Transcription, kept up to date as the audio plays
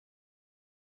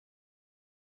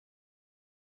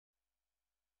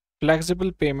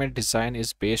Flexible payment design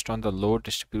is based on the load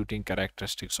distributing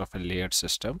characteristics of a layered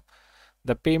system.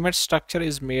 The payment structure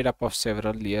is made up of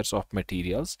several layers of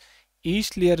materials.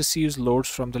 Each layer receives loads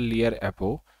from the layer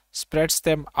above, spreads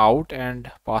them out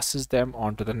and passes them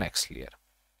on to the next layer.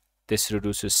 This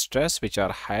reduces stress, which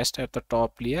are highest at the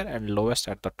top layer and lowest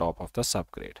at the top of the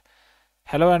subgrade.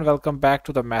 Hello and welcome back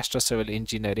to the Master Civil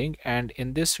Engineering, and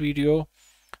in this video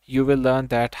you will learn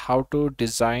that how to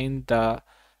design the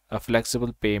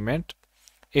flexible pavement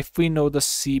if we know the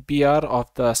CBR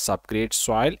of the subgrade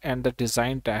soil and the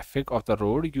design traffic of the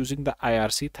road using the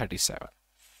IRC 37.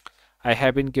 I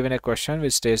have been given a question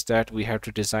which states that we have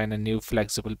to design a new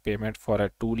flexible pavement for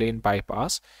a 2-lane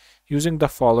bypass using the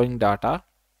following data.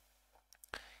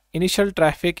 Initial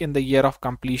traffic in the year of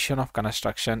completion of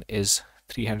construction is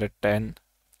 310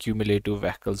 cumulative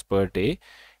vehicles per day.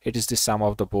 It is the sum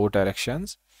of the both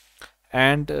directions,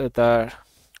 and the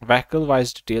vehicle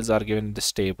wise details are given in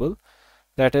this table.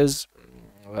 That is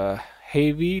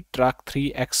heavy truck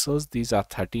 3 axles, these are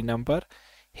 30 number.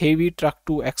 Heavy truck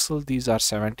 2 axle, these are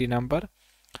 70 number.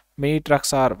 Mini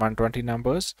trucks are 120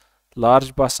 numbers.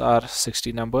 Large bus are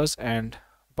 60 numbers and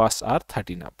bus are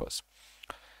 30 numbers.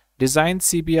 Design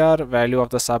CBR value of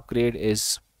the subgrade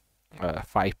is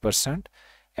 5%.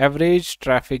 Average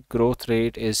traffic growth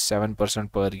rate is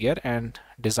 7% per year, and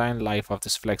design life of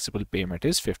this flexible pavement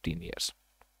is 15 years.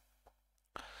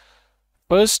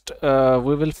 First,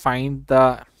 we will find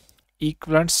the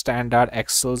equivalent standard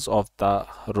axles of the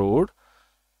road.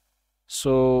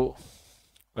 So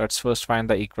let's first find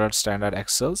the equivalent standard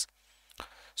axles.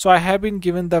 So I have been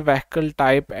given the vehicle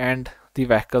type and the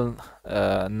vehicle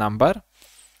number.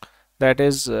 That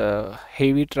is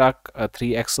heavy truck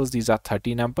 3 axles, these are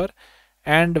 30 number,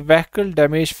 and vehicle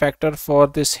damage factor for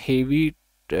this heavy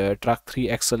truck 3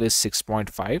 axle is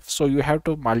 6.5. so you have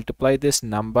to multiply this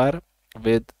number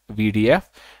with VDF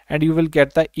and you will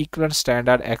get the equivalent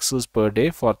standard axles per day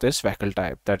for this vehicle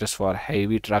type. That is for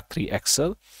heavy truck 3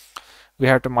 axle. We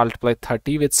have to multiply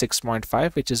 30 with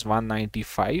 6.5, which is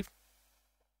 195.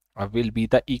 Will be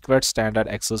the equivalent standard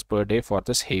axles per day for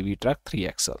this heavy truck 3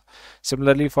 axle.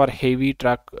 Similarly, for heavy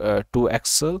truck 2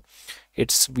 axle,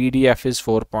 its VDF is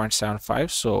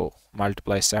 4.75. So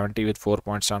multiply 70 with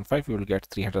 4.75, you will get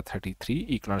 333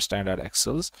 equivalent standard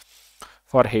axles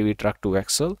for heavy truck 2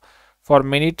 axle. For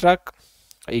mini truck,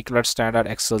 equivalent standard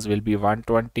axles will be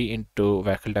 120 into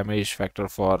vehicle damage factor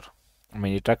for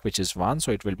mini truck, which is 1,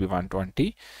 so it will be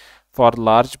 120. For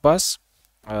large bus,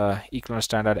 equivalent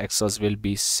standard axles will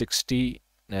be 60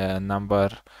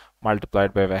 number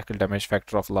multiplied by vehicle damage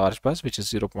factor of large bus, which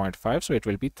is 0.5, so it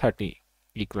will be 30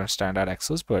 equivalent standard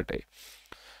axles per day.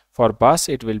 For bus,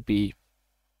 it will be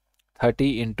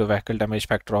 30 into vehicle damage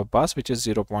factor of bus, which is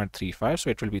 0.35, so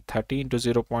it will be 30 into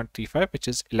 0.35, which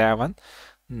is 11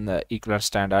 equivalent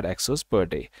standard axles per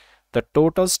day. The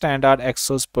total standard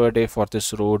axles per day for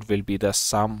this road will be the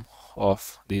sum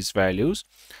of these values,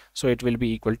 so it will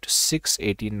be equal to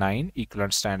 689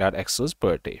 equivalent standard axles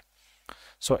per day.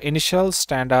 So initial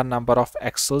standard number of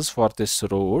axles for this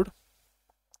road,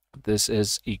 this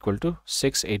is equal to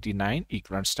 689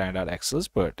 equivalent standard axles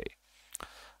per day.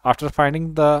 After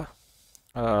finding the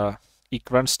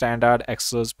equivalent standard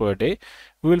axles per day,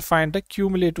 we will find the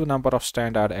cumulative number of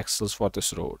standard axles for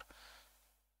this road.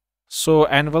 So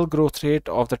annual growth rate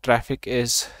of the traffic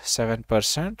is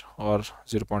 7% or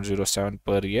 0.07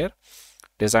 per year.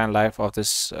 Design life of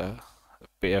this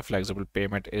flexible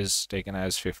pavement is taken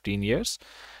as 15 years.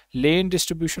 Lane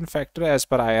distribution factor as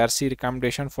per IRC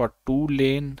recommendation for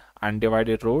 2-lane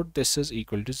undivided road, this is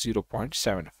equal to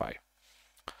 0.75.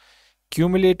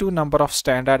 Cumulative number of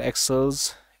standard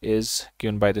axles is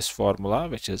given by this formula,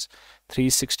 which is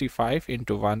 365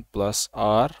 into 1 plus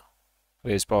r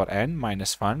raised power n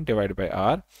minus 1 divided by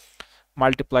r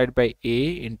multiplied by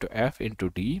a into f into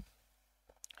d.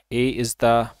 A is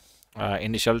the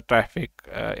initial traffic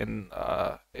in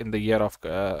the year of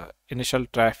initial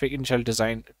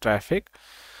design traffic,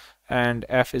 and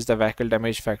f is the vehicle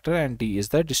damage factor, and d is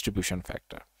the distribution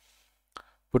factor.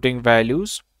 Putting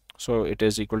values, so it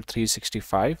is equal to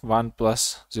 365, 1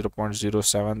 plus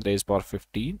 0.07 raised power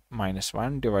 15 minus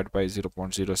 1 divided by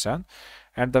 0.07,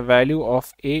 and the value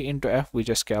of a into f, we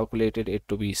just calculated it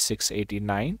to be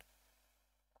 689.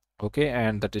 Okay,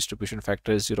 and the distribution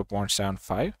factor is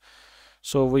 0.75.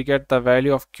 So we get the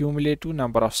value of cumulative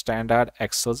number of standard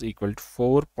axles equal to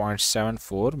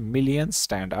 4.74 million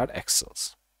standard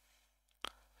axles.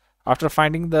 After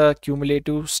finding the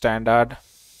cumulative standard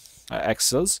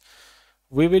axles,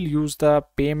 we will use the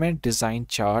pavement design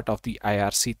chart of the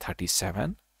IRC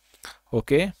 37,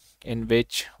 okay, in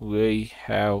which we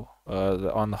have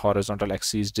on the horizontal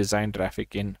axis design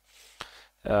traffic in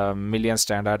million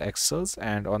standard excels,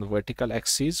 and on the vertical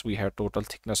axis we have total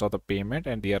thickness of the pavement,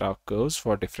 and there are curves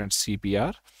for different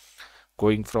CBR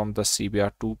going from the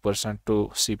CBR 2%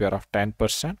 to CBR of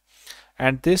 10%.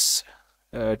 And this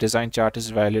design chart is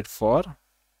valid for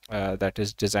that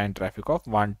is design traffic of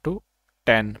 1 to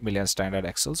 10 million standard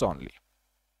excels only.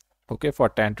 Okay, for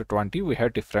 10 to 20 we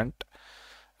have different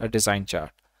design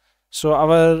chart. So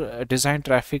our design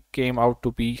traffic came out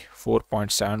to be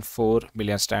 4.74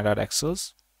 million standard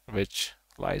excels, which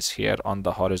lies here on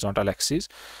the horizontal axis.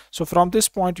 So from this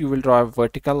point you will draw a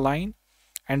vertical line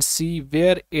and see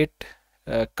where it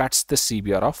cuts the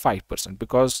CBR of 5%,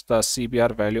 because the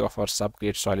CBR value of our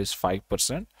subgrade soil is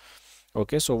 5%.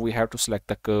 Okay, so we have to select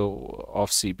the curve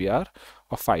of CBR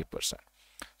of 5%.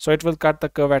 So it will cut the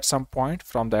curve at some point.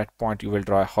 From that point you will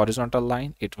draw a horizontal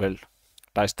line. It will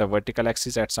touch the vertical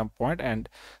axis at some point, and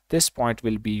this point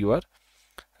will be your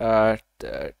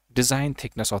design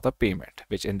thickness of the pavement,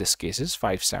 which in this case is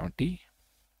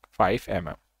 575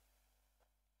 mm.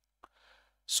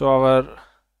 So our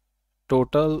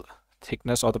total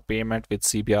thickness of the pavement with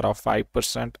CBR of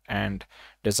 5% and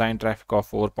design traffic of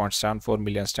 4.74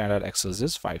 million standard excels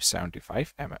is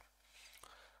 575 mm.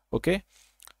 Okay,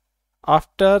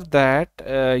 after that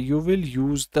you will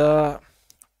use the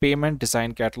pavement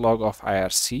design catalog of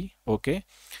IRC, okay,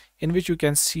 in which you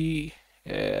can see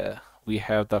we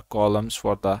have the columns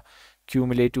for the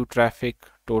cumulative traffic,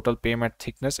 total pavement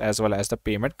thickness, as well as the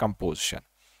pavement composition.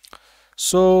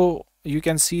 So you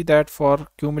can see that for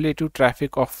cumulative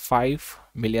traffic of 5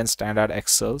 million standard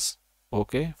excels,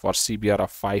 okay, for CBR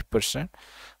of 5%,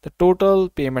 the total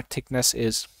pavement thickness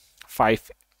is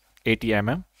 580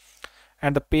 mm,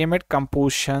 and the pavement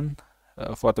composition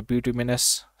for the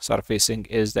bituminous surfacing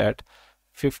is that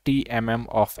 50 mm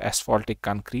of asphaltic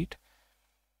concrete,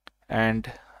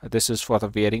 and this is for the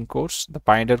wearing course. The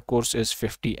binder course is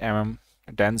 50 mm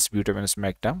dense bituminous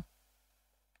macadam.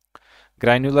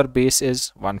 Granular base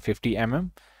is 150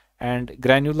 mm and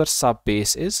granular sub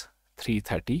base is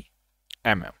 330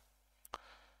 mm.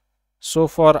 So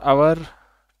for our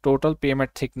total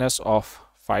pavement thickness of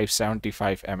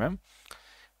 575 mm,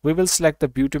 we will select the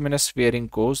bituminous wearing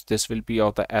course. This will be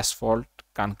of the asphalt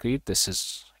concrete. This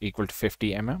is equal to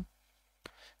 50 mm.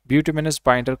 Bituminous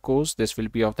binder course. This will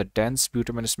be of the dense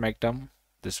bituminous macadam.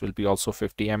 This will be also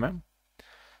 50 mm.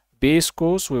 Base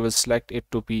course, we will select it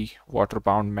to be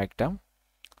water-bound macadam.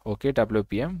 Okay,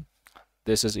 WBM.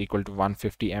 This is equal to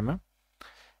 150 mm.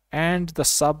 And the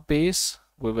sub base,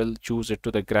 we will choose it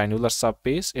to the granular sub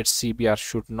base. Its CBR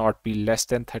should not be less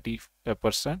than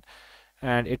 30%.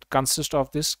 And it consists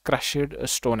of this crushed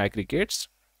stone aggregates.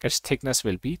 Its thickness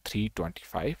will be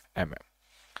 325 mm.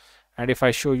 And if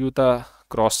I show you the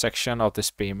cross section of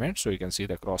this pavement, so you can see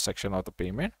the cross section of the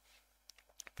pavement: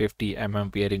 50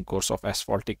 mm bearing course of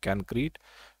asphaltic concrete,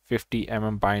 50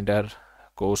 mm binder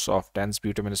course of dense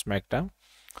bituminous macadam,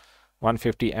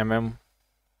 150 mm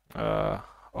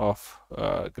of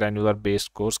granular base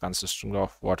course consisting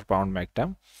of water-bound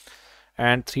macadam,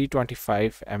 and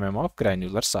 325 mm of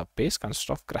granular sub base consists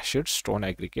of crushed stone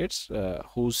aggregates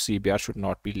whose CBR should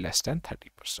not be less than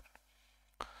 30%.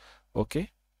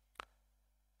 Okay,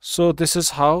 so this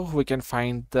is how we can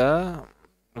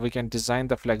design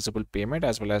the flexible pavement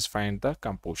as well as find the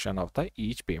composition of the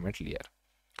each pavement layer.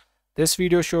 This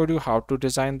video showed you how to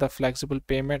design the flexible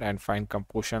pavement and find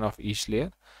composition of each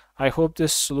layer. I hope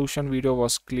this solution video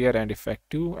was clear and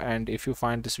effective, and if you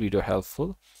find this video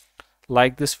helpful,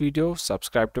 like this video,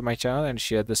 subscribe to my channel and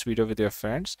share this video with your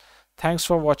friends. Thanks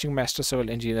for watching Master Civil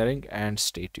Engineering and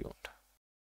stay tuned.